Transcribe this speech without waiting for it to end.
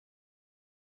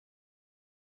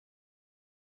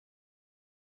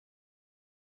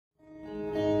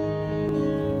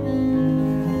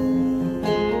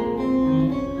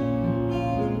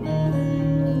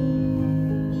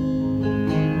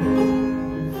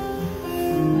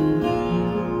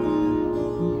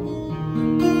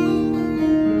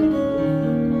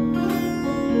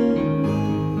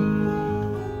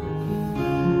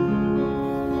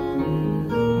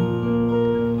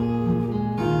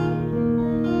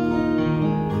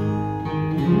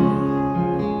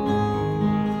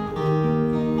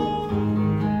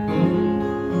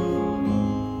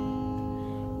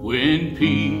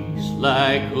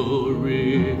like a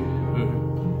river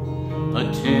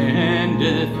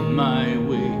attendeth my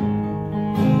way.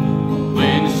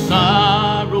 When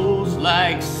sorrows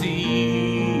like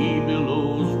sea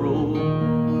billows roll,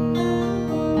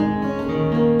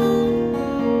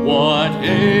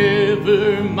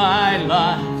 whatever my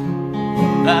lot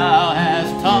thou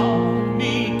hast taught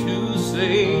me to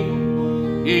say,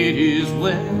 it is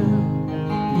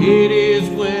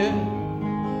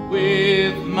well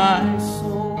with my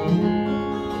soul.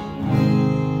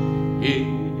 It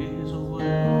is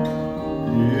well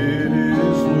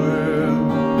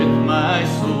with my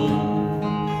soul.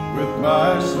 With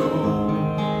my soul,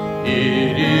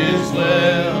 It is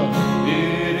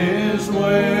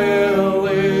well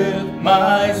with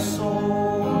my soul.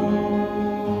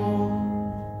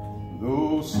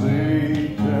 though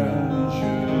Satan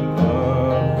should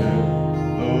buffet,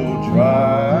 though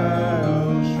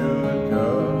trials should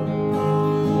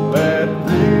come, let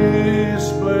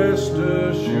this blessed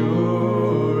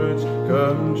assurance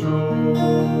control,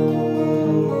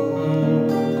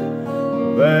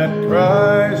 that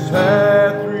Christ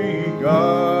hath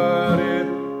regarded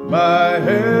my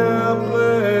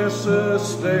helpless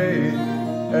estate,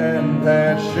 and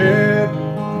hath shed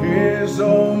his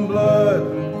own blood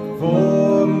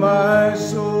for my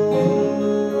soul.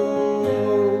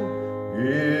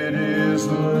 It is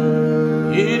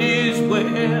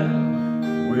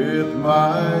well with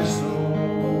my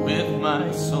soul. With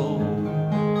my soul.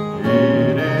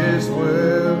 It is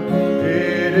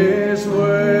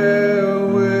well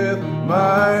with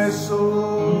my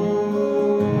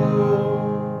soul.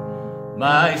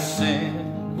 My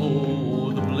sin,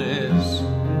 oh, the bliss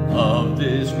of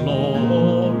this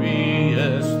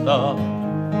glorious thought.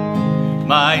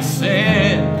 My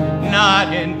sin,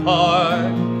 not in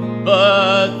part,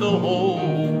 but the whole,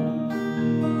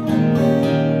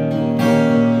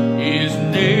 is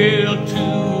nailed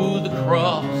to the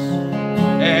cross,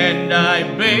 and I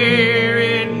bear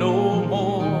it no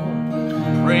more.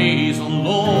 Praise the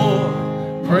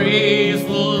Lord, praise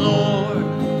the Lord,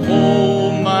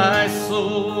 oh my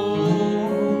soul.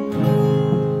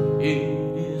 It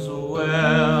is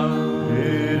well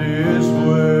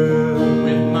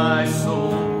with my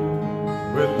soul.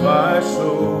 With my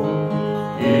soul,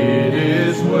 it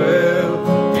is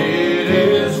well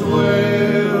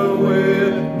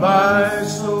with my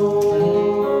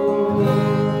soul.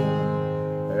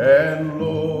 And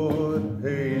Lord,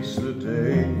 haste the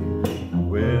day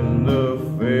when the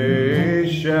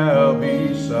face shall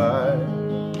be sight,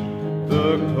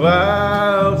 the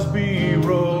clouds be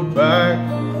rolled back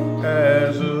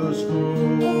as a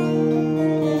scroll,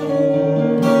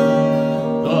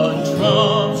 The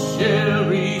drums shall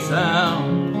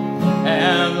resound,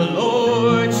 and the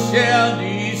Lord shall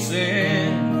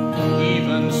descend.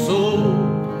 Even so,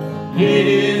 it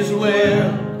is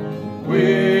well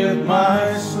with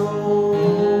my soul.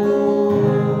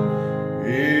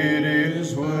 it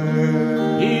is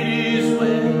well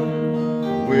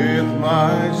with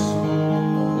my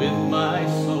soul. with my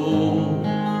soul.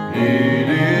 It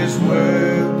is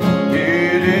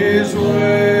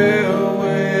well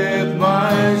with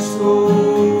my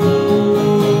soul.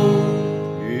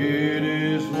 It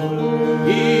is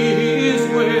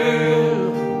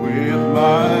well with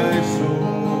my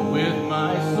soul. With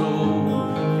my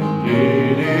soul.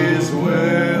 It is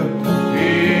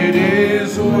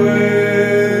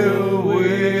well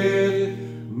with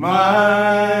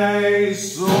my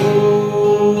soul.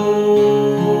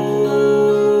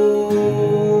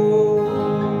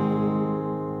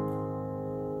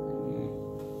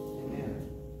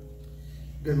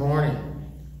 Good morning.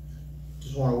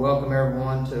 Just want to welcome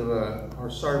everyone to our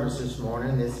service this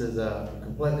morning. This is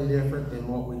completely different than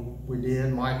what we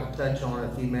did. Mike will touch on in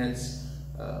a few minutes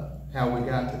how we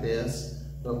got to this,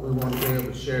 but we want to be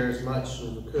able to share as much as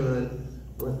we could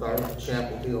with our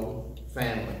Chapel Hill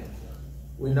family.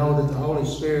 We know that the Holy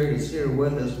Spirit is here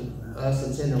with us. Us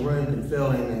that's in the room can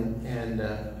feel Him, and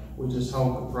we just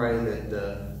hope and pray that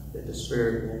the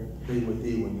Spirit will be with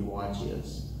you when you watch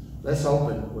this. Let's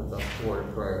open with a word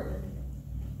of prayer.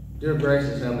 Dear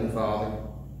gracious Heavenly Father,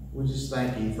 we just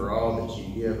thank you for all that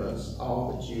you give us,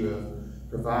 all that you have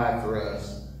provided for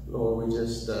us. Lord, we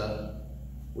just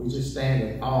stand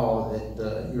in awe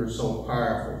that you're so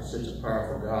powerful, such a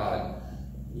powerful God.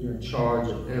 You're in charge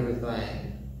of everything.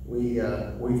 We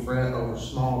fret over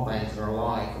small things in our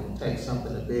life, and it takes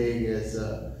something as big as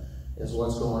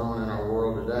what's going on in our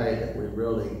world today that we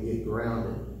really get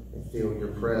grounded and feel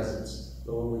your presence.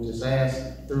 Lord, we just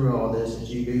ask through all this that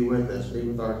you be with us, be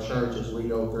with our church as we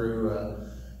go through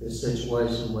this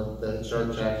situation with the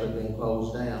church actually being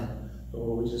closed down.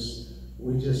 Lord, we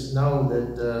just know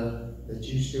that that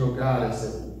you still got us,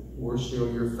 that we're still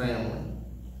your family.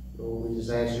 Lord, we just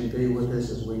ask you to be with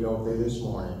us as we go through this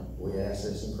morning. We ask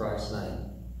this in Christ's name.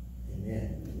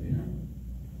 Amen.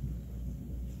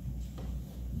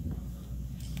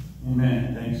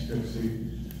 Amen. Thanks, Trixie.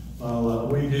 Well,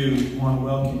 we do want to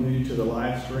welcome you to the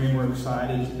live stream. We're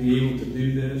excited to be able to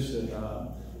do this. And,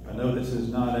 I know this is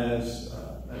not as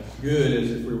good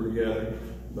as if we were together,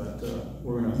 but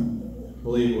we're going to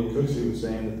believe what Cooksey was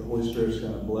saying, that the Holy Spirit is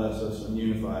going to bless us and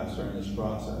unify us during this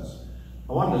process.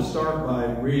 I wanted to start by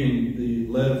reading the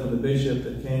letter from the bishop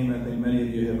that came. I think many of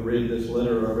you have read this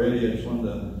letter already. I just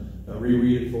wanted to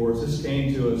reread it for us. This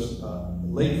came to us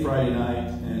late Friday night,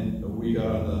 and we got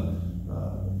on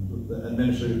the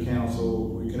administrative council.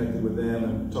 We connected with them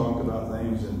and talked about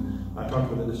things, and I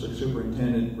talked with the district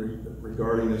superintendent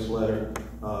regarding this letter.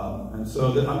 And so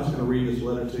I'm just going to read this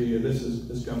letter to you.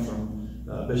 This comes from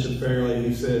Bishop Fairley.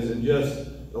 He says, in just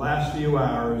the last few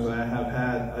hours,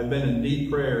 I've been in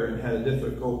deep prayer and had a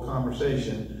difficult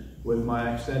conversation with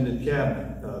my extended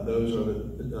cabinet. Those are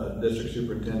the district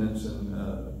superintendents and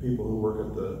people who work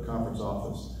at the conference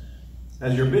office.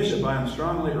 As your bishop, I am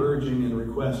strongly urging and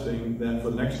requesting that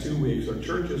for the next 2 weeks, our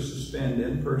churches suspend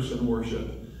in-person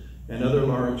worship and other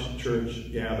large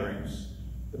church gatherings.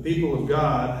 The people of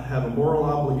God have a moral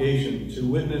obligation to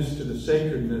witness to the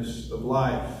sacredness of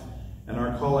life and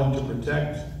our calling to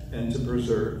protect and to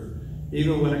preserve,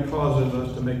 even when it causes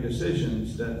us to make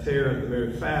decisions that tear at the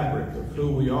very fabric of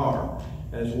who we are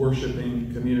as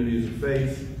worshiping communities of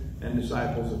faith and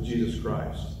disciples of Jesus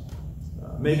Christ.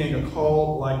 Making a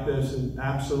call like this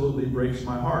absolutely breaks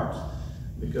my heart,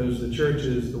 because the church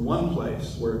is the one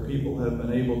place where people have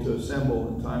been able to assemble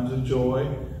in times of joy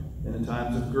and in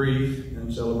times of grief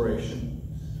and celebration.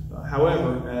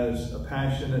 However, as a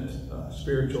passionate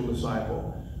spiritual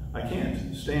disciple, I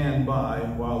can't stand by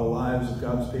while the lives of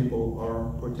God's people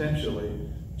are potentially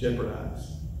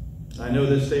jeopardized. I know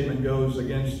this statement goes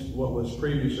against what was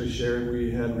previously shared.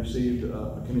 We had received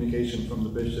a communication from the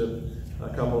bishop a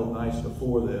couple of nights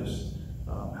before this.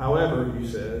 However, he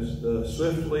says, the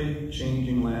swiftly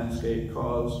changing landscape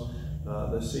caused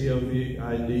the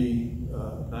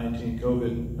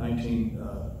COVID-19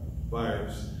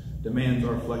 virus demands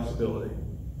our flexibility.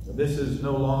 This is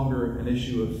no longer an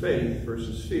issue of faith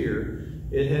versus fear.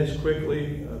 It has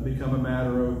quickly become a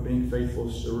matter of being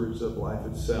faithful stewards of life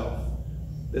itself.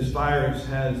 This virus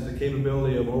has the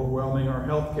capability of overwhelming our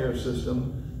healthcare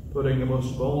system, putting the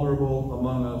most vulnerable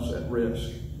among us at risk.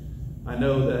 I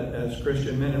know that as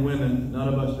Christian men and women, none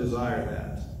of us desire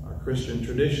that. Our Christian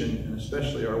tradition, and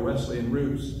especially our Wesleyan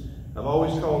roots, have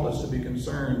always called us to be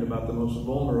concerned about the most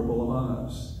vulnerable among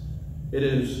us. It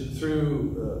is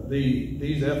through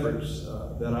these efforts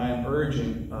that I am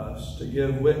urging us to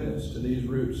give witness to these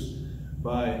roots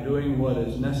by doing what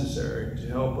is necessary to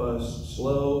help us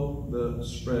slow the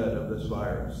spread of this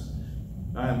virus.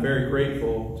 I am very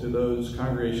grateful to those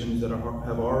congregations that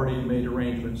have already made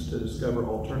arrangements to discover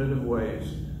alternative ways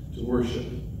to worship.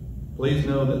 Please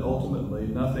know that ultimately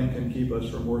nothing can keep us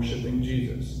from worshiping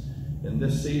Jesus. In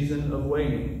this season of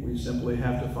waiting, we simply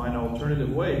have to find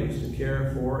alternative ways to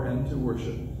care for and to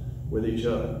worship with each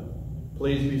other.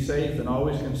 Please be safe and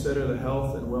always consider the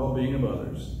health and well-being of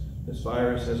others. This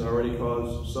virus has already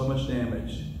caused so much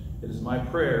damage. It is my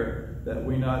prayer that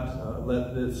we not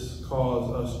let this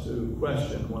cause us to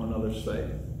question one another's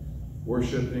faith.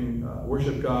 Worship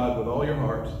God with all your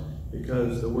heart,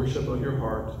 because the worship of your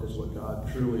heart is what God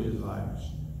truly desires.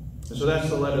 And so that's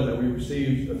the letter that we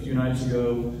received a few nights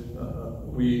ago.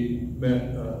 We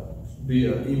met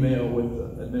via email with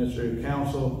the administrative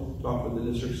council, talked with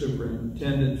the district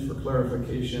superintendent for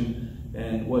clarification,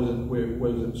 and was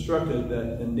instructed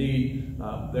that indeed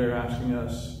they're asking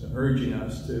us, urging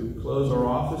us to close our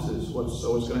offices. So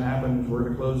what's going to happen is we're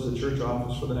going to close the church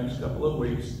office for the next couple of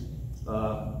weeks.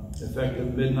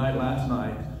 Effective midnight last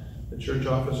night, the church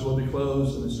office will be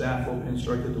closed and the staff will be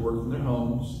instructed to work from their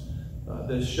homes.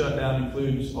 This shutdown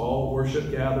includes all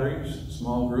worship gatherings,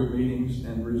 small group meetings,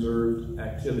 and reserved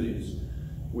activities.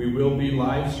 We will be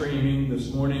live streaming. This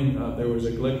morning there was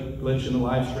a glitch in the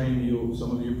live stream.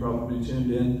 Some of you probably tuned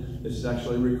in. This is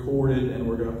actually recorded and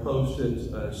we're going to post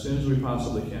it as soon as we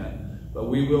possibly can. But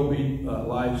we will be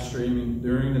live streaming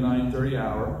during the 9:30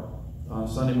 hour on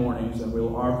Sunday mornings, and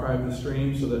we'll archive the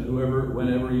stream so that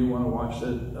whenever you want to watch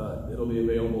it, it'll be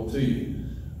available to you.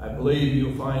 I believe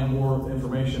you'll find more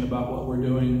information about what we're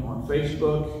doing on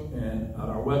Facebook and on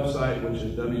our website, which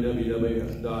is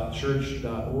www.church.org.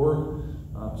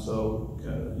 So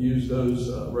use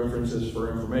those references for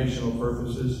informational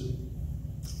purposes.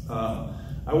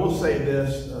 I will say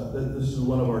this, this is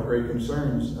one of our great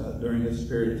concerns during this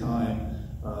period of time.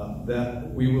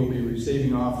 that we will be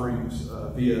receiving offerings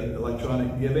via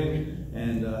electronic giving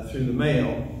and through the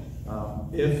mail.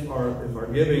 If our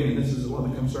giving, and this is one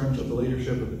of the concerns of the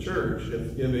leadership of the church,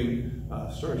 if giving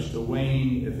starts to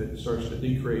wane, if it starts to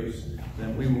decrease,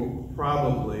 then we will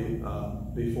probably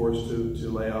be forced to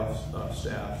lay off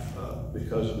staff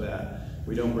because of that.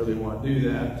 We don't really want to do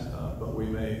that, but we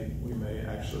may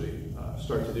actually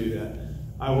start to do that.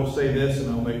 I will say this, and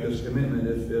I'll make this commitment: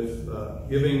 if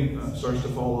giving starts to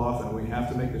fall off and we have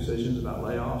to make decisions about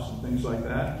layoffs and things like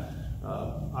that,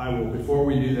 I will, before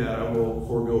we do that, I will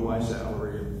forego my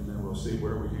salary, and then we'll see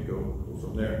where we can go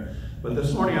from there. But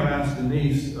this morning I've asked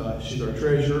Denise, she's our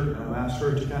treasurer, and I've asked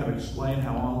her to kind of explain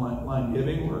how online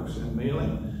giving works and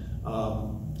mailing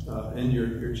in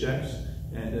your checks.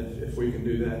 And if we can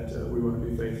do that, we want to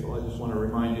be faithful. I just want to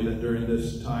remind you that during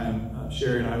this time,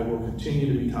 Sherry and I will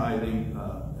continue to be tithing.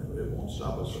 It won't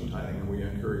stop us from tithing, and we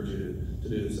encourage you to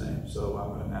do the same. So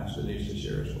I'm going to ask Denise to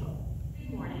share as well.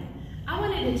 Good morning. I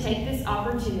wanted to take this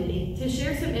opportunity to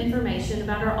share some information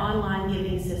about our online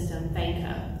giving system,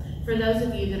 Vanco, for those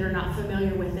of you that are not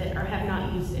familiar with it or have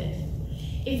not used it.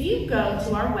 If you go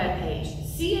to our webpage,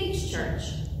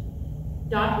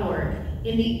 church.org,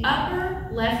 in the upper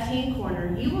left-hand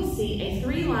corner, you will see a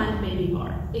 3-lined menu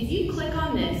bar. If you click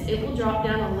on this, it will drop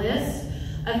down a list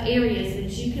of areas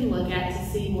that you can look at to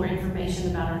see more information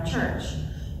about our church.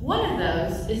 One of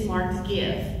those is marked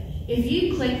Give. If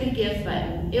you click the Give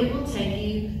button, it will take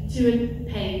you to a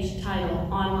page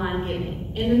titled Online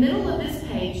Giving. In the middle of this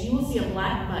page, you will see a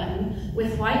black button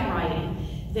with white writing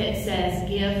that says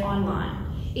Give Online.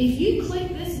 If you click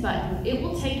this button, it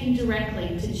will take you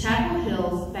directly to Chapel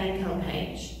Hill's Vanco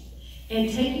page and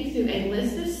take you through a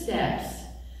list of steps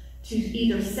to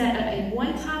either set up a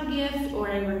one-time gift or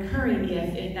a recurring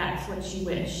gift if that's what you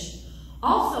wish.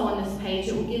 Also on this page,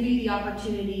 it will give you the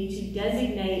opportunity to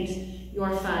designate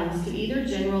your funds to either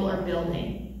general or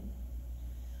building.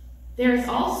 There's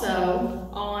also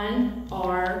on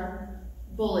our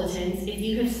bulletins, if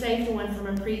you have saved one from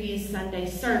a previous Sunday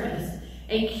service,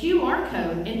 a QR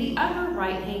code in the upper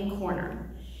right-hand corner.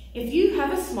 If you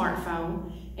have a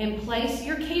smartphone and place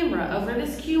your camera over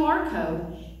this QR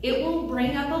code, it will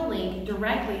bring up a link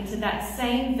directly to that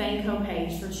same Vanco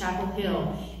page for Chapel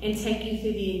Hill and take you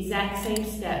through the exact same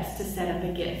steps to set up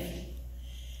a gift.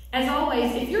 As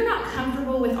always, if you're not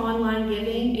comfortable with online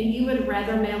giving and you would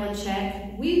rather mail a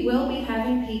check, we will be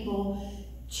having people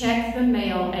check the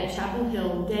mail at Chapel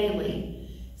Hill daily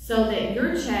so that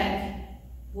your check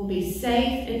will be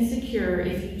safe and secure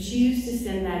if you choose to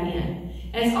send that in.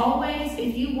 As always,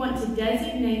 if you want to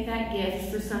designate that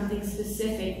gift for something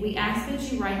specific, we ask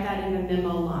that you write that in the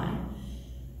memo line.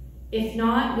 If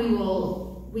not, we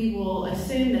will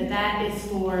assume that that is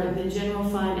for the general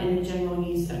fund and the general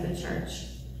use of the church.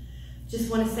 Just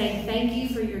want to say thank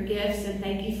you for your gifts and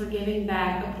thank you for giving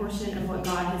back a portion of what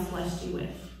God has blessed you with.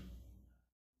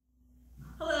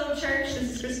 Hello, church. This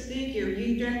is Christy, your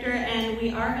youth director, and we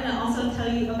are going to also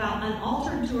tell you about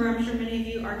Unaltered Tour. I'm sure many of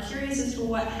you are curious as to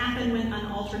what happened when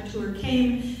Unaltered Tour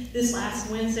came this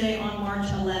last Wednesday on March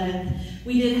 11th.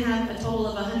 We did have a total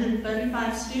of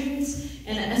 135 students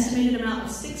and an estimated amount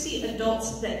of 60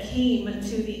 adults that came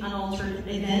to the Unaltered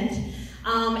event.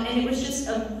 And it was just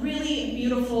a really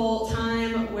beautiful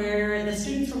time where the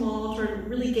students from Unaltered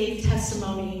really gave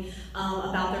testimony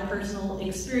about their personal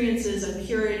experiences of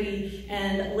purity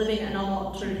and living an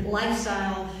unaltered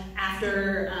lifestyle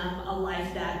after a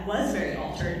life that was very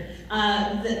altered.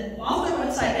 On their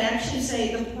website, they actually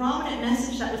say the prominent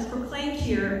message that was proclaimed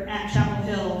here at Chapel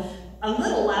Hill, a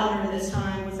little louder this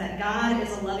time, was that God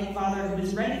is a loving Father who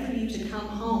is ready for you to come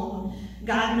home.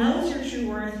 God knows your true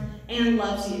worth and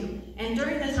loves you. And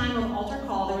during the time of altar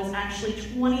call, there was actually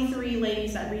 23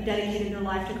 ladies that rededicated their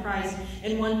life to Christ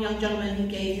and one young gentleman who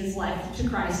gave his life to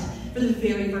Christ for the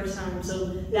very first time. So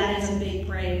that is a big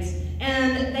praise.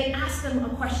 And they asked them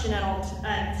a question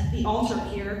at the altar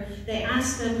here. They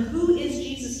asked them, who is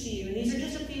Jesus to you? And these are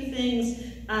just a few things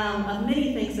of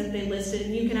many things that they listed.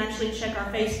 And you can actually check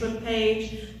our Facebook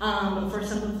page for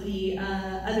some of the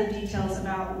other details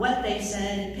about what they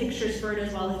said and pictures for it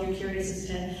as well if you're curious as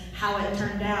to how it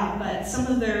turned out. But some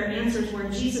of their answers were,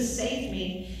 Jesus saved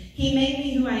me. He made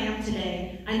me who I am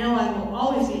today. I know I will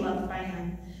always be loved by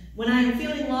him. When I am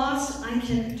feeling lost, I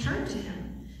can turn to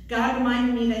him. God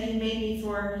reminded me that he made me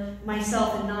for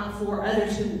myself and not for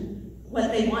others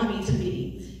what they want me to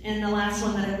be. And the last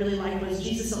one that I really liked was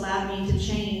Jesus allowed me to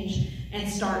change and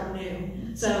start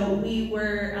new. So we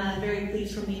were very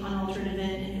pleased from the Unaltered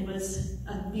event, and it was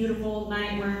a beautiful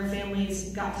night where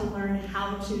families got to learn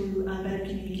how to better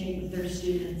communicate with their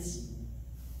students.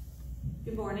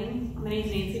 Good morning. My name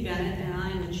is Nancy Bennett, and I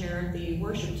am the chair of the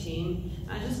worship team.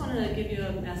 I just wanted to give you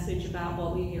a message about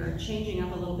what we are changing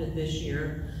up a little bit this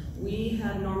year. We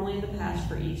have normally in the past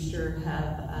for Easter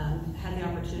have had the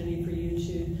opportunity for you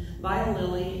to buy a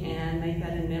lily and make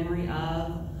that in memory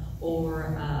of or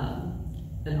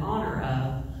in honor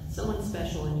of someone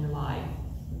special in your life.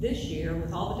 This year,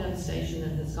 with all the devastation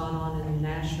that has gone on in the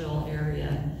Nashville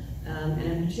area, and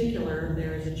in particular,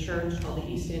 there is a church called the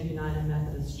East End United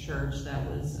Methodist Church that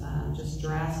was just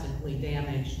drastically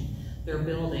damaged, their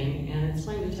building, and it's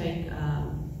going to take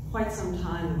quite some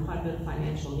time and quite a bit of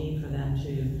financial need for them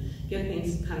to get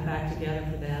things kind of back together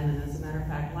for them. And as a matter of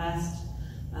fact, last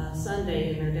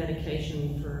Sunday in their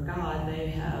dedication for God, they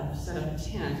have set up a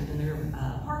tent in their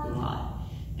parking lot,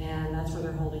 and that's where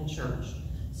they're holding church.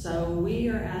 So we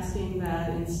are asking that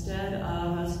instead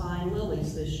of us buying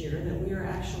lilies this year, that we are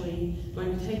actually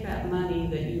going to take that money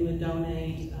that you would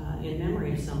donate in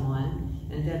memory of someone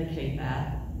and dedicate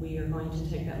that. We are going to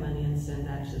take that money and send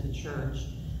that to the church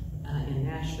in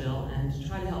Nashville, and to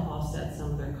try to help offset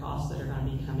some of their costs that are going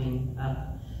to be coming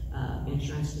up.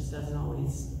 Insurance just doesn't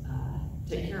always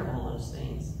take care of all those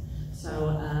things.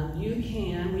 So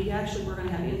we're going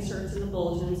to have inserts in the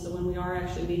bulletin, so when we are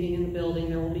actually meeting in the building,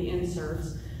 there will be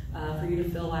inserts for you to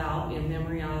fill out in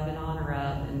memory of, in honor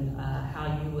of, and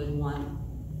how you would want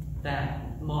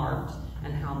that marked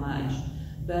and how much.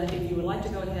 But if you would like to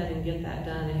go ahead and get that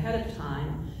done ahead of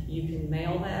time, you can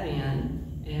mail that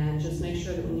in, and just make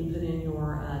sure that when you put in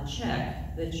your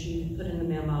check that you put in the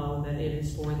memo that it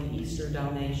is for the Easter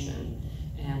donation,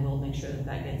 and we'll make sure that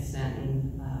that gets sent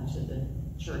to the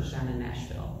church down in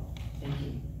Nashville. Thank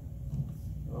you.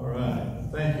 All right.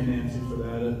 Thank you, Nancy, for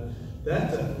that.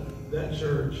 That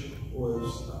church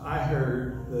was, I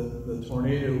heard the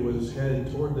tornado was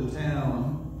headed toward the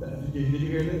town. Did you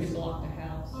hear this? It blocked the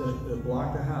house. It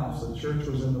blocked the house. The church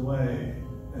was in the way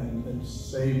and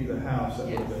saved the house that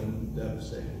would have been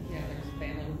devastated. Yeah, there's a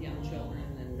family with young children,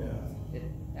 and it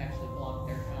actually blocked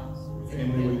their house.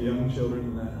 Family with young children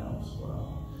in that house.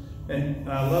 Wow. And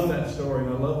I love that story,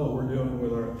 and I love what we're doing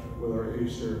with our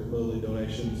Easter lily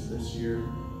donations this year.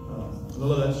 I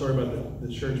love that story about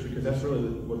the church, because that's really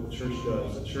what the church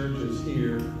does. The church is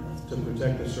here to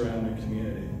protect the surrounding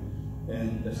community,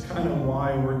 and that's kind of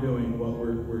why we're doing what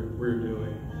we're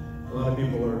doing. A lot of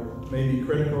people are maybe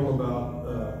critical about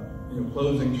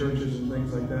closing churches and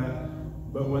things like that,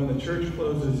 but when the church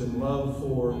closes in love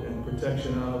for and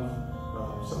protection of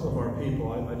some of our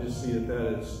people, I just see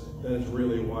that is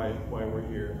really why we're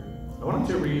here. I wanted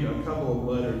to read a couple of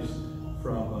letters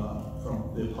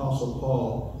from the Apostle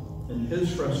Paul and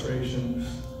his frustrations.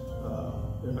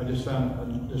 I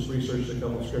just researched a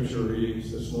couple of scripture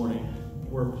readings this morning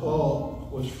where Paul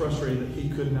was frustrated that he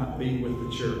could not be with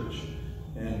the church,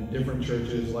 and different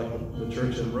churches like the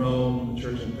church in Rome, the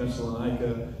church in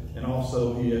Thessalonica, and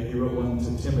also he wrote one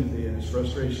to Timothy, and his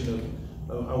frustration of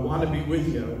I want to be with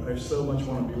you. I so much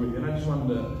want to be with you. And I just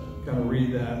wanted to kind of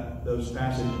read those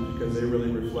passages because they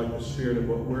really reflect the spirit of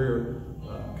what we're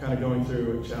kind of going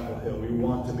through at Chapel Hill. We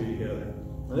want to be together.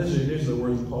 And these are the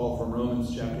words of Paul from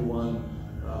Romans chapter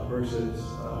 1, verses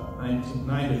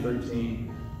 9 to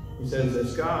 13. He says,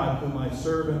 "As God, whom I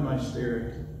serve in my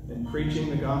spirit, in preaching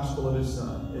the gospel of his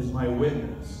Son, is my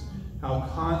witness, how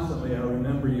constantly I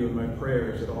remember you in my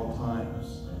prayers at all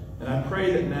times. And I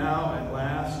pray that now, at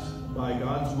last, by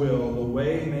God's will, the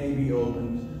way may be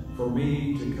opened for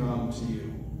me to come to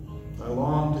you. I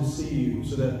long to see you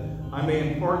so that I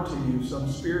may impart to you some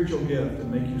spiritual gift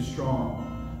and make you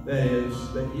strong. That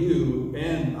is, that you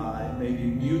and I may be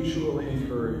mutually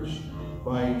encouraged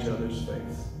by each other's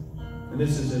faith." And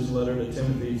this is his letter to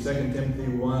Timothy, 2 Timothy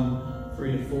 1,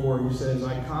 3 to 4. He says,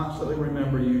 "I constantly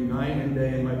remember you night and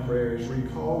day in my prayers,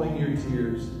 recalling your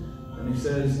tears." And he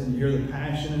says, and you hear the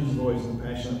passion in his voice and the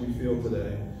passion that we feel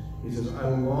today. He says, "I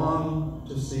long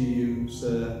to see you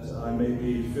so that I may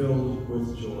be filled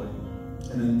with joy."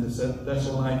 And then to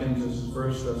Thessalonians, this is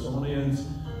 1 Thessalonians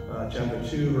chapter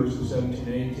 2, verses 17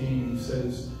 and 18. He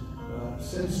says,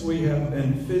 "Since we have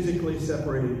been physically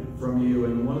separated from you,"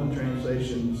 and one of the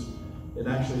translations, it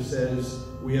actually says,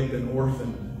 "we have been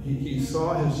orphaned." He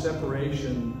saw his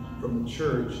separation from the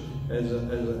church as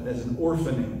an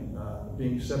orphaning,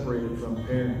 being separated from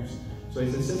parents. So he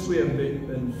says, "Since we have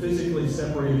been physically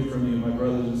separated from you, my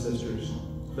brothers and sisters,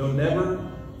 though never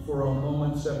for a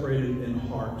moment separated in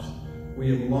heart, we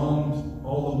have longed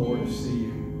all the more to see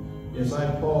you. Yes,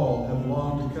 I, Paul, have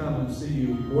longed to come and see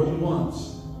you more than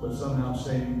once, but somehow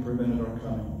Satan prevented our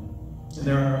coming." And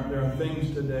there are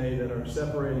things today that are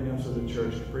separating us as a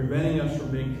church, preventing us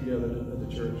from being together at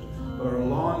the church, but are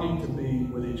longing to be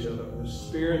with each other. The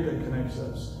spirit that connects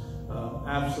us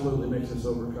absolutely makes us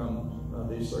overcome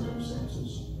these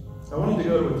circumstances. I wanted to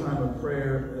go to a time of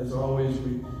prayer. As always,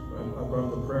 I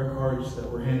brought the prayer cards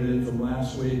that were handed in from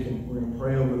last week, and we're going to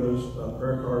pray over those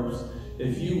prayer cards.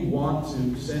 If you want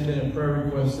to send in a prayer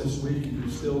request this week, you can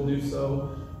still do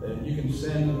so. You can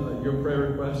send your prayer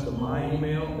request to my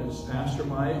email. It's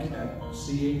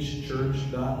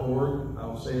pastormike@church.org.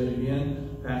 I'll say it again,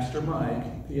 Pastor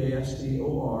Mike,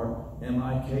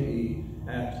 PASTORMIKE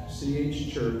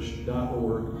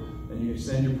 @church.org. And you can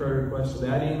send your prayer request to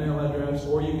that email address,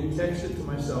 or you can text it to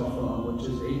my cell phone, which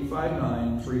is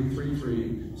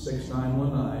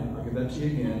 859-333-6919. I'll give that to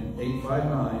you again,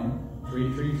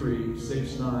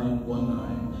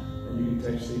 859-333-6919. And you can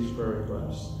text these prayer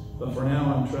requests. But for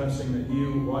now, I'm trusting that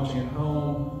you watching at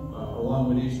home, along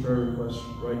with these prayer requests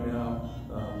right now,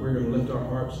 we're going to lift our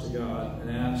hearts to God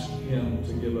and ask Him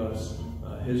to give us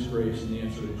His grace in the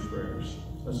answer to these prayers.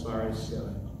 Let's bow our heads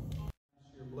together.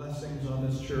 Your blessings on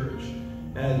this church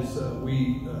as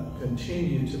we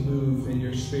continue to move in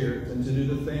your Spirit and to do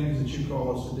the things that you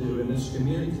call us to do in this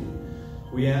community.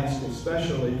 We ask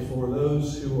especially for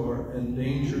those who are in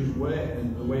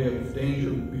the way of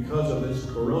danger because of this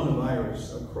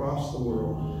coronavirus across the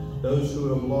world, those who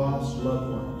have lost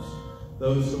loved ones,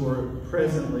 those who are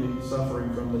presently suffering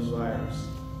from this virus,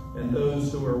 and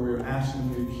those who we're asking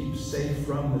you to keep safe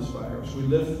from this virus. We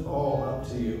lift all up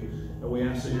to you, and we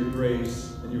ask that your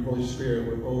grace and your Holy Spirit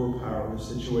would overpower the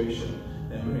situation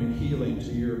and bring healing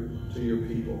to your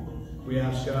people. We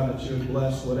ask, God, that you would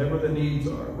bless whatever the needs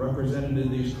are represented in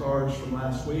these cards from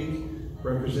last week,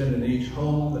 represented in each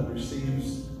home that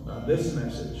receives this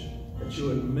message, that you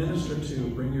would minister to,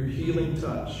 bring your healing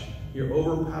touch, your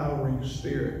overpowering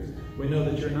Spirit. We know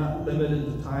that you're not limited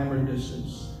to time or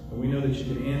distance, and we know that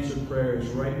you can answer prayers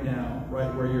right now,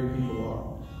 right where your people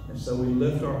are. And so we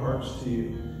lift our hearts to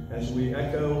you as we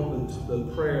echo the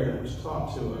prayer that was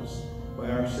taught to us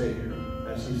by our Savior,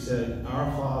 as he said,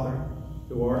 "Our Father,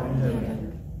 who art in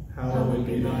heaven, hallowed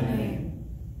be thy name.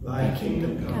 Thy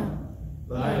kingdom come,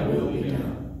 thy will be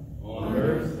done, on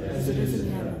earth as it is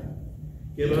in heaven.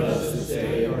 Give us this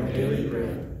day our daily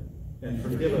bread, and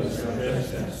forgive us our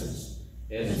trespasses,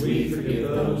 as we forgive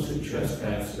those who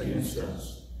trespass against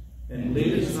us. And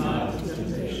lead us not into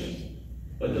temptation,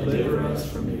 but deliver us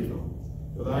from evil.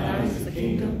 For thine is the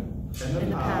kingdom, and the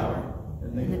power,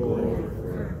 and the glory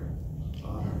forever.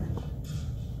 Amen."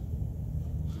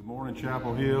 Good morning,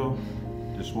 Chapel Hill.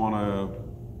 Just want to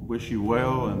wish you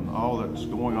well and all that's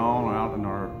going on out in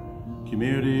our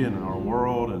community and our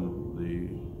world and the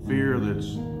fear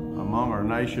that's among our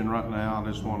nation right now. I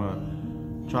just want to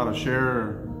try to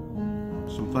share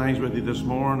some things with you this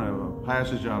morning, a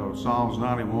passage out of Psalms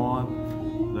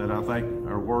 91 that I think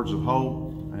are words of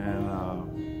hope, and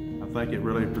I think it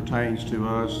really pertains to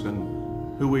us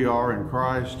and who we are in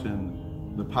Christ and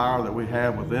the power that we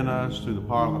have within us through the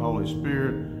power of the Holy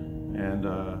Spirit. And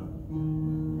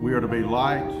we are to be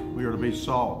light, we are to be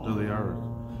salt to the earth.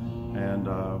 And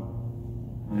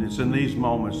it's in these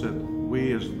moments that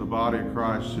we as the body of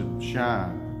Christ should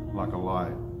shine like a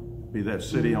light. Be that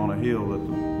city on a hill that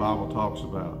the Bible talks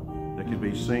about, that can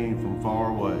be seen from far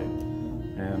away.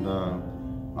 And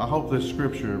I hope this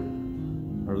scripture,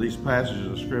 or these passages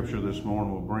of scripture this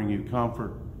morning, will bring you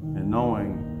comfort in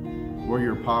knowing where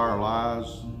your power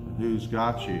lies and who's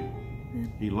got you.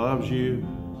 He loves you,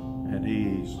 and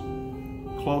he's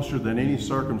closer than any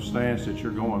circumstance that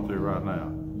you're going through right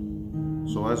now.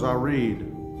 So as I read,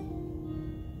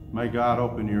 may God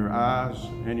open your eyes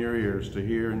and your ears to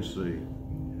hear and see.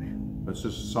 This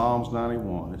is Psalms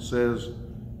 91. It says,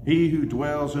 "He who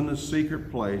dwells in the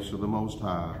secret place of the Most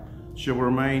High shall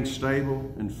remain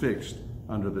stable and fixed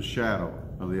under the shadow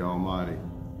of the Almighty,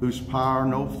 whose power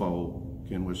no foe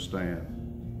can withstand.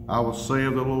 I will say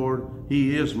of the Lord,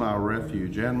 he is my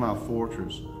refuge and my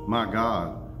fortress, my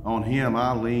God. On him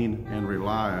I lean and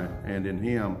rely, and in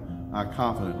him I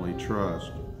confidently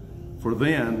trust. For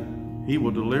then he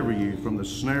will deliver you from the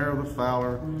snare of the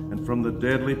fowler and from the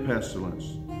deadly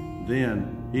pestilence.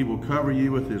 Then he will cover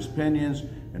you with his pinions,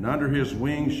 and under his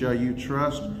wings shall you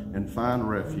trust and find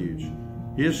refuge.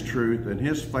 His truth and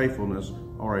his faithfulness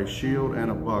are a shield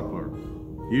and a buckler.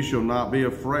 You shall not be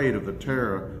afraid of the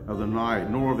terror of the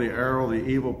night, nor of the arrow, the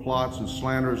evil plots and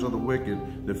slanders of the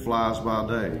wicked that flies by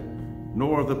day,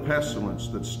 nor of the pestilence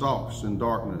that stalks in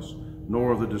darkness,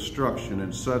 nor of the destruction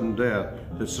and sudden death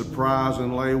that surprise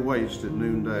and lay waste at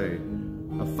noonday.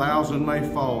 1,000 may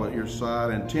fall at your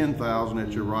side, and 10,000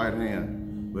 at your right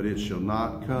hand, but it shall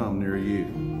not come near you.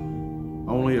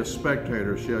 Only a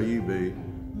spectator shall you be,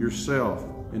 yourself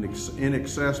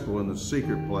inaccessible in the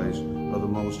secret place of the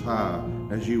Most High,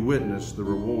 as you witness the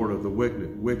reward of the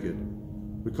wicked.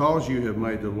 Because you have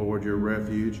made the Lord your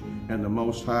refuge, and the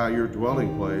Most High your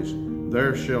dwelling place,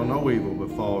 there shall no evil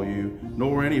befall you,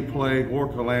 nor any plague or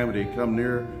calamity come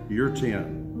near your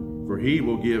tent. For he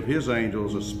will give his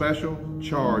angels a special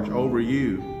charge over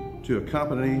you, to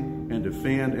accompany and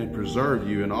defend and preserve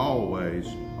you in all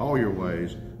your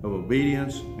ways of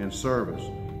obedience and service.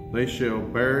 They shall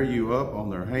bear you up on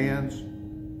their hands,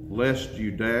 lest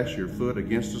you dash your foot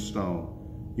against a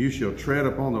stone. You shall tread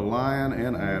upon the lion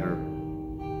and adder.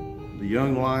 The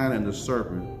young lion and the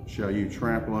serpent shall you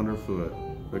trample underfoot,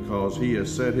 because he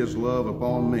has set his love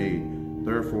upon me.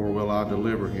 Therefore will I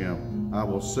deliver him. I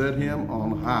will set him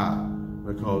on high,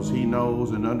 because he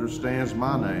knows and understands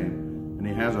my name, and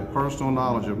he has a personal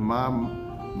knowledge of my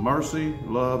mercy,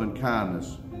 love, and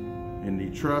kindness, and he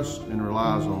trusts and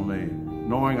relies on me,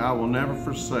 knowing I will never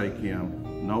forsake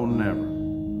him. No, never.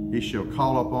 He shall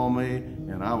call upon me,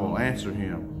 and I will answer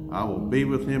him. I will be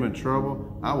with him in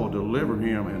trouble. I will deliver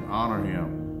him and honor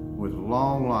him. With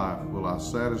long life will I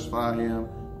satisfy him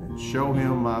and show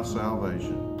him my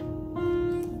salvation.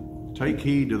 Take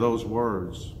heed to those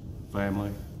words,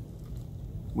 family.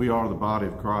 We are the body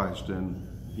of Christ, and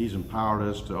he's empowered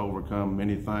us to overcome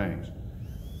many things.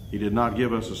 He did not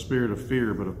give us a spirit of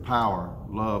fear, but of power,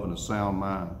 love, and a sound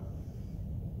mind.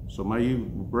 So may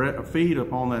you feed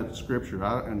upon that scripture.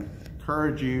 I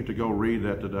encourage you to go read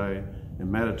that today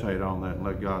and meditate on that and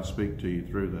let God speak to you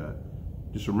through that.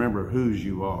 Just remember whose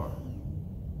you are.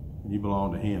 You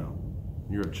belong to him.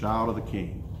 You're a child of the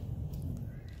King.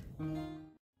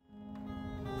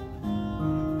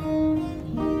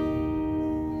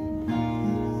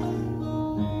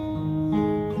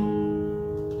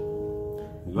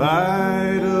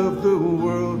 Light of the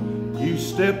world, you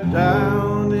step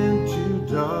down into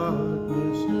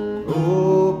darkness.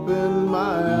 Open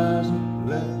my eyes,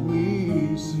 let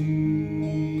me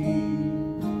see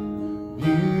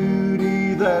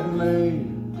beauty that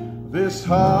made this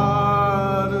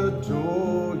heart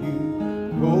adore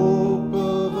you. Hope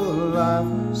of a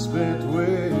life spent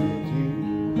with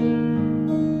you.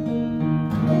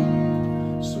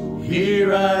 So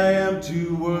here I am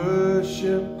to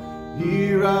worship.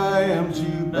 Here I am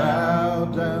to bow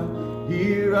down.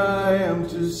 Here I am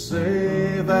to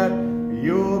say that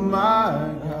you're my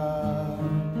God.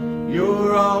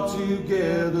 You're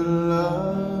altogether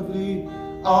lovely,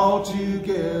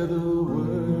 altogether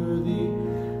worthy,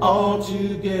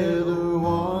 altogether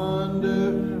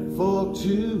wonderful to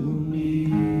me.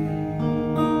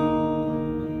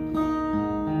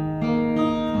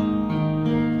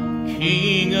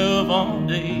 King of all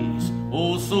days,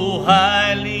 oh so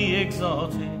highly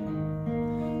exalted,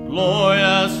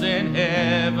 glorious in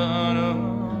heaven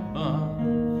above.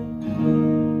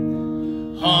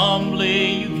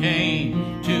 Humbly you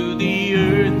came to the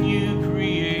earth you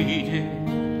created,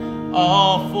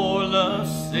 all for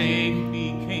love's sake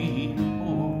became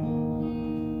poor.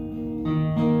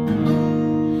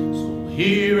 So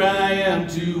here I am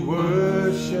to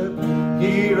worship,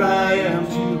 here I am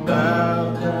to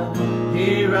bow down,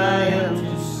 here I am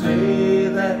to say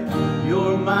that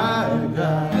you're my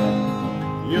God.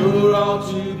 You're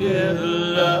altogether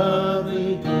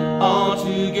lovely,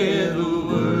 altogether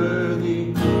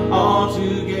worthy,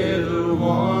 altogether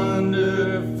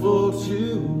wonderful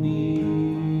to me.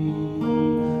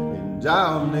 And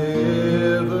I'll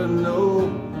never know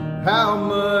how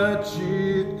much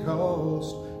it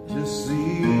cost to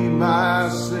see my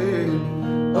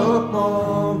sin up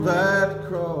on that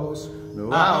cross.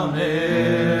 No, I'll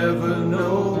never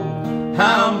know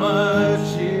how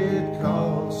much it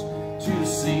costs to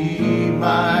see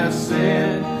my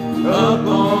sin up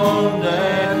on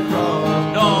that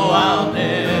cross. No, I'll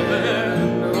never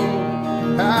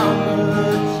know how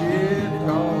much it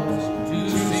costs to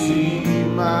see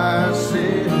my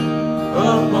sin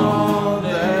up on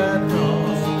that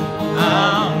cross.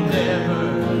 I'll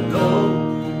never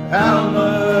know how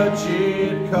much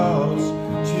it costs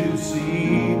to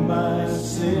see my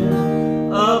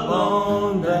sin up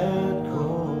on that cross.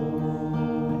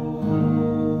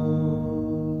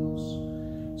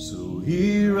 So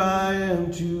here I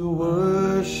am to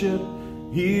worship,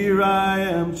 here I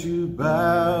am to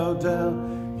bow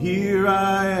down, here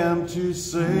I am to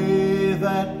say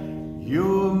that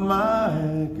you're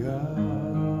my God.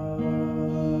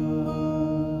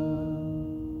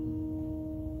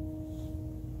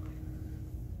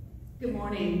 Good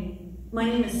morning. My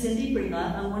name is Cindy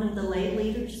Breedlove. I'm one of the lay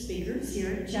leader speakers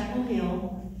here at Chapel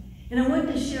Hill. And I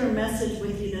wanted to share a message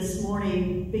with you this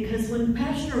morning because when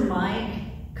Pastor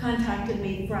Mike contacted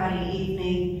me Friday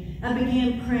evening, I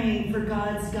began praying for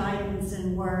God's guidance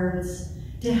and words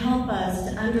to help us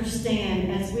to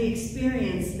understand as we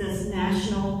experience this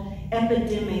national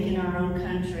epidemic in our own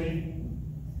country.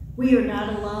 We are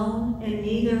not alone, and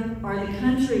neither are the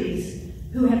countries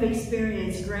who have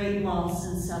experienced great loss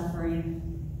and suffering.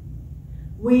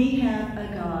 We have a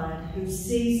God who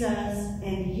sees us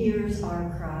and hears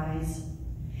our cries.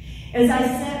 As I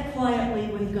sat quietly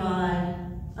with God,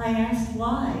 I asked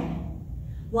why.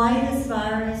 Why this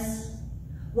virus?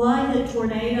 Why the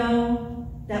tornado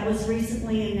that was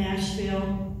recently in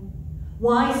Nashville?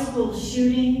 Why school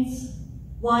shootings?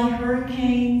 Why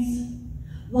hurricanes?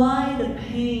 Why the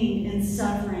pain and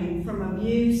suffering from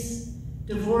abuse,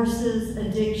 divorces,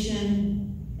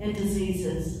 addiction, and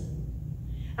diseases?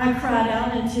 I cried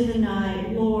out into the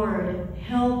night, Lord,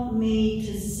 help me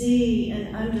to see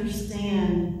and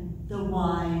understand the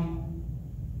why.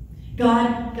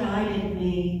 God guided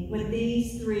me with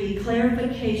these 3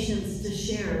 clarifications to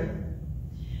share.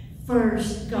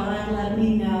 First, God let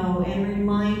me know and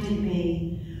reminded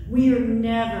me we are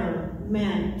never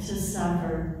meant to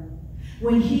suffer.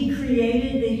 When He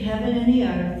created the heaven and the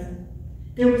earth,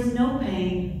 there was no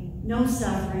pain, no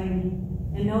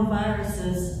suffering, and no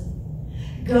viruses.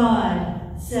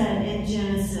 God said in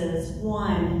Genesis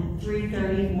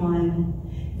 1:331,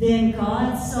 then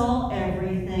God saw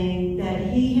everything that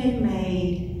He had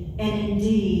made, and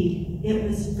indeed it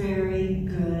was very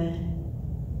good.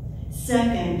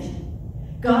 Second,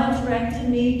 God directed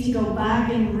me to go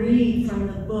back and read from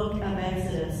the book of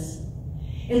Exodus.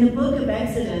 In the book of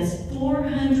Exodus,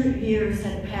 400 years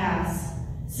had passed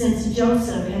since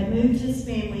Joseph had moved his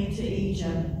family to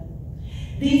Egypt.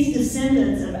 These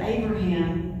descendants of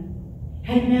Abraham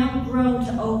had now grown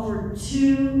to over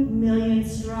 2 million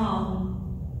strong.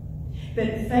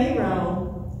 But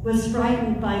Pharaoh was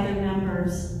frightened by their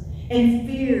numbers and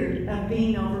feared of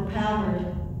being overpowered.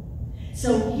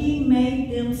 So he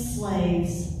made them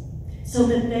slaves so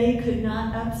that they could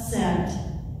not upset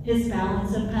his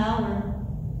balance of power.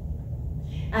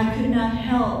 I could not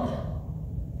help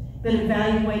but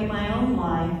evaluate my own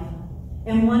life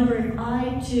and wonder if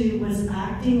I too was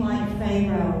acting like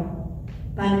Pharaoh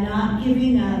by not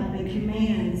giving up the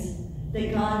commands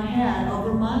that God had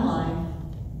over my life.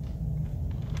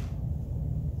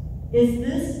 Is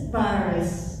this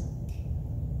virus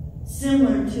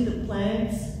similar to the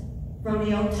plagues from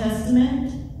the Old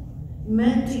Testament,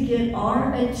 meant to get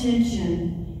our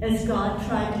attention as God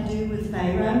tried to do with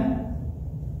Pharaoh?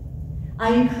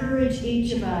 I encourage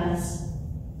each of us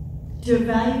to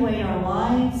evaluate our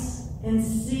lives and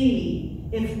see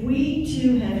if we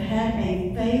too have had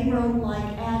a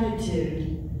Pharaoh-like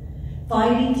attitude,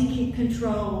 fighting to keep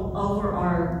control over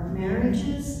our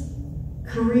marriages,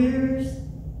 careers,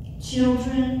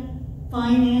 children,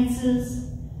 finances,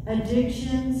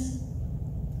 addictions,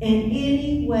 in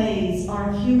any ways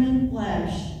our human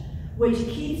flesh, which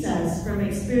keeps us from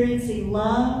experiencing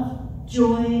love,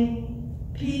 joy,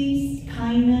 peace,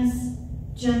 kindness,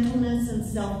 gentleness, and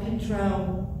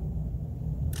self-control.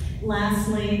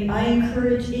 Lastly, I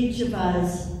encourage each of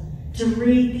us to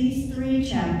read these 3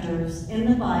 chapters in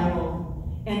the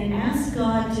Bible and ask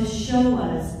God to show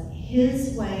us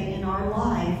His way in our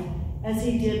life as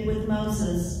He did with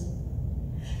Moses.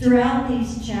 Throughout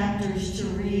these chapters to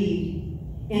read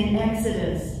in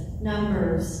Exodus,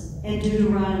 Numbers, and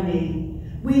Deuteronomy,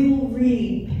 we will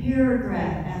read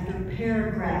paragraph after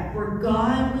paragraph where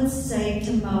God would say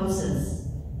to Moses,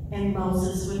 and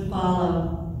Moses would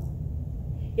follow.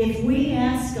 If we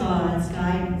ask God's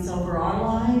guidance over our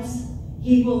lives,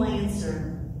 He will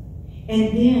answer.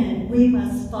 And then we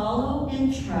must follow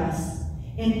and trust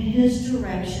in His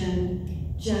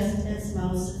direction, just as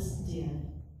Moses did.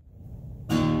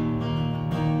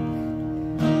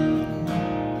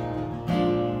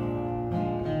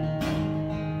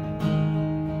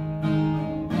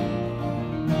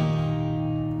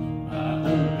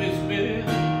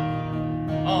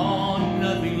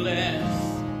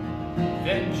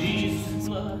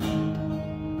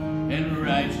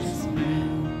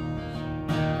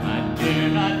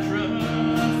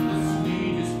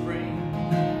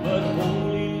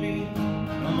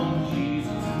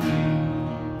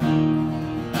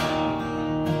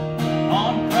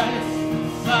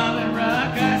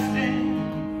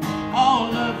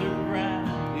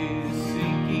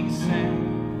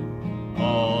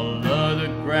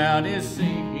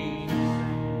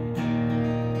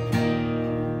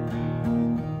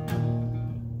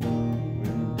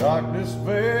 Darkness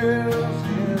veils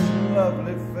His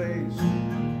lovely face.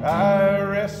 I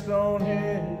rest on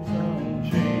His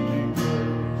unchanging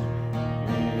grace.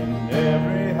 In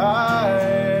every high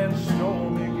and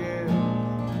stormy gale,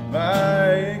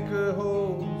 my anchor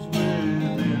holds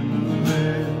within the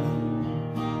veil.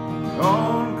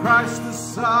 On Christ the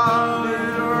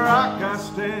solid rock I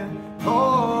stand.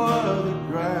 Oh,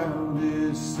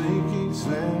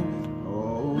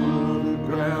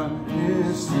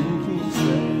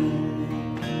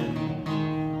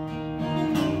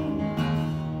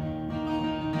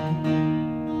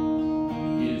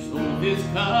 His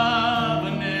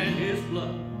covenant, His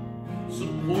blood,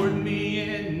 support me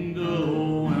in the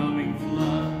overwhelming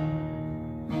flood.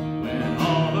 When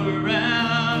all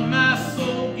around my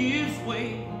soul gives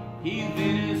way, He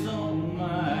then is on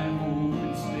my hope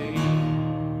and stay.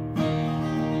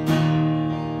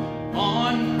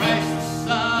 On Christ's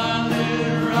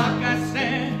solid rock I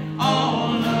stand,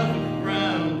 all of the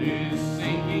ground is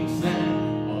sinking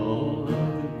sand. All of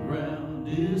the ground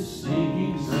is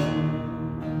sinking sand.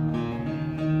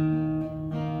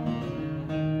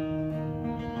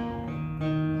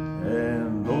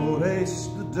 And oh,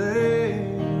 haste the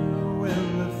day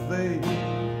when the faith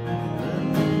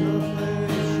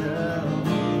shall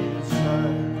be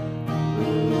sight. The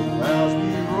clouds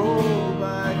be rolled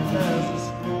back as a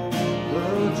scroll.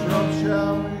 The trump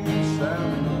shall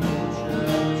resound and the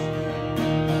shall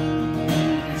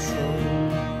stand. So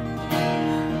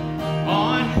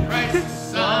On Christ's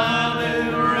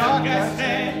solid rock I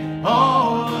stand,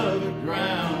 all of the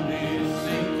ground is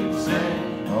sinking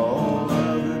sand. all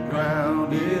of the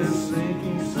ground is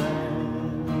sinking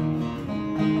sand.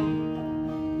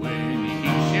 When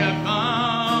He shall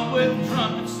come with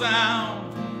trumpet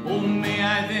sound, oh, may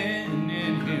I then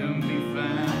in Him be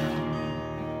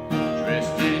found,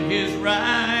 dressed in His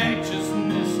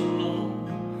righteousness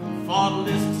alone,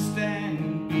 faultless to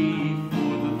stand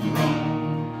before the throne.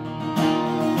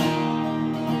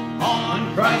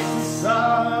 On Christ's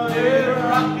solid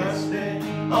rock I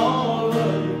stand, all of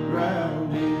the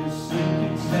ground is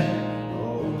sinking sand.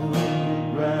 All of the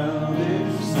ground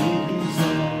is sinking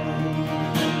sand.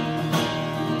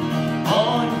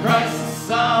 On Christ's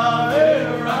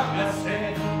solid rock I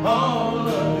stand, all of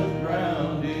the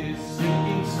ground is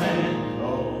sinking sand.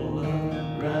 All of the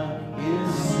ground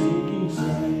is sinking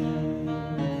sand.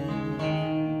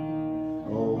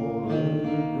 All of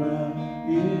the ground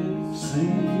is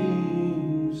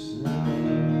sinking sand.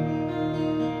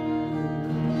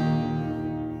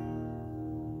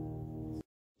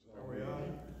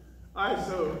 All right,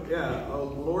 so yeah,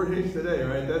 Lord Hates Today,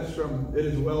 right? That's from It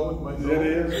Is Well With My Soul. It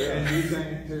is, yeah. And you sang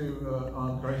it too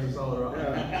on Christ the Solid Rock.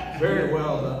 Yeah. Very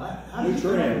well done. How did you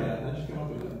come up trend. with that? How did you come up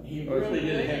with that? He really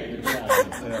did a heck of a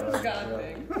job. God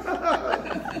thing.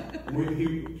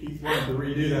 He wanted to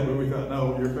redo that, but we thought,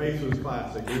 no, your face was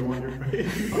classic. We want your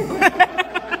face.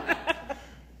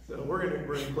 So we're going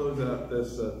to close out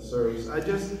this service.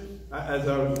 As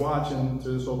I was watching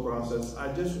through this whole process,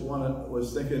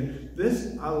 was thinking,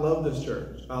 I love this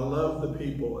church. I love the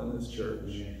people in this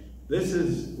church. This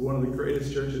is one of the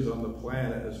greatest churches on the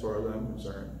planet as far as I'm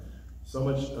concerned. So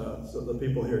much, so the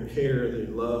people here care, they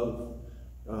love.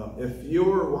 If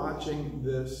you're watching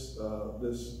this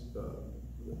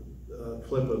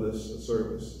clip of this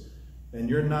service, and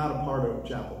you're not a part of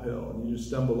Chapel Hill, and you just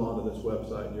stumbled onto this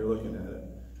website and you're looking at it,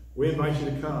 we invite you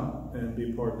to come and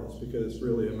be part of this because it's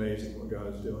really amazing what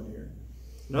God is doing here.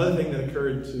 Another thing that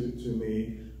occurred to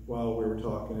me while we were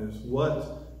talking is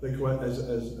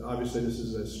as obviously this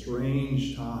is a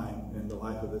strange time in the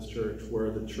life of this church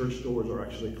where the church doors are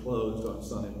actually closed on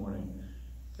Sunday morning.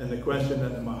 And the question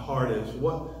that in my heart is,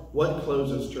 what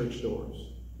closes church doors?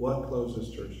 What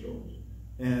closes church doors?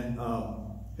 And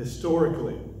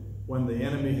historically, when the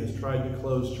enemy has tried to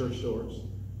close church doors,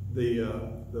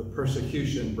 the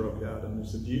persecution broke out, and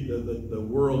the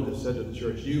world has said to the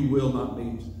church, "You will not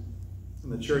meet."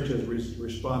 And the church has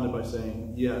responded by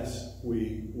saying, "Yes,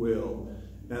 we will."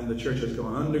 And the church has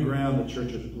gone underground. The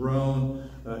church has grown.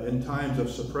 In times of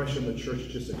suppression, the church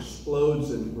just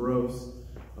explodes in growth.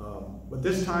 But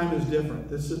this time is different.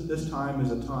 This time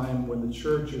is a time when the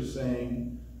church is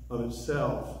saying of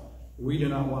itself, we do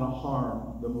not want to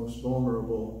harm the most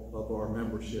vulnerable of our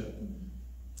membership.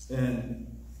 And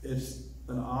it's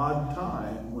an odd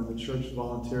time when the church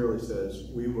voluntarily says,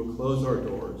 we will close our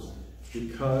doors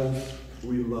because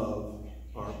we love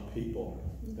our people.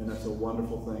 And that's a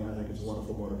wonderful thing. I think it's a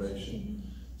wonderful motivation.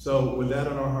 So with that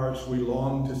in our hearts, we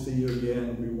long to see you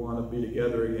again. We want to be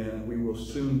together again. We will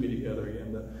soon be together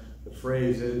again. The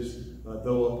phrase is,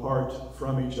 though apart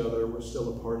from each other, we're still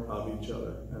a part of each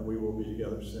other, and we will be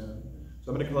together soon.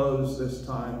 So I'm going to close this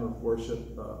time of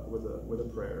worship with a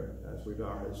prayer as we bow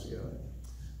our heads together.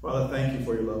 Father, thank you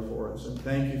for your love for us, and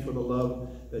thank you for the love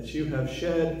that you have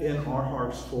shed in our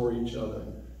hearts for each other.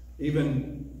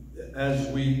 Even as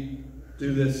we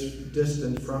do this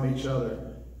distant from each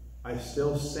other, I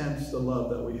still sense the love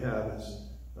that we have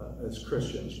as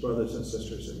Christians, brothers and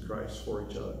sisters in Christ, for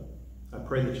each other. I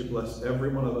pray that you bless every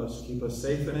one of us, keep us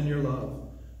safe and in your love,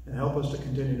 and help us to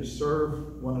continue to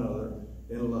serve one another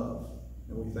in love.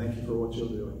 And we thank you for what you'll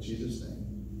do. In Jesus' name,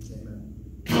 amen.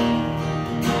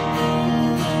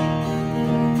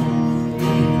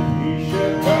 He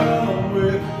shall come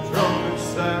with trumpet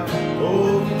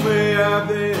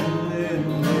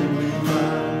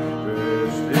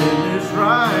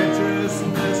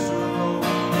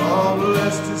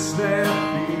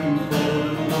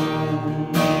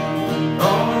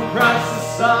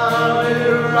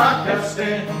solid rock I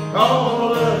stand,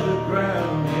 all other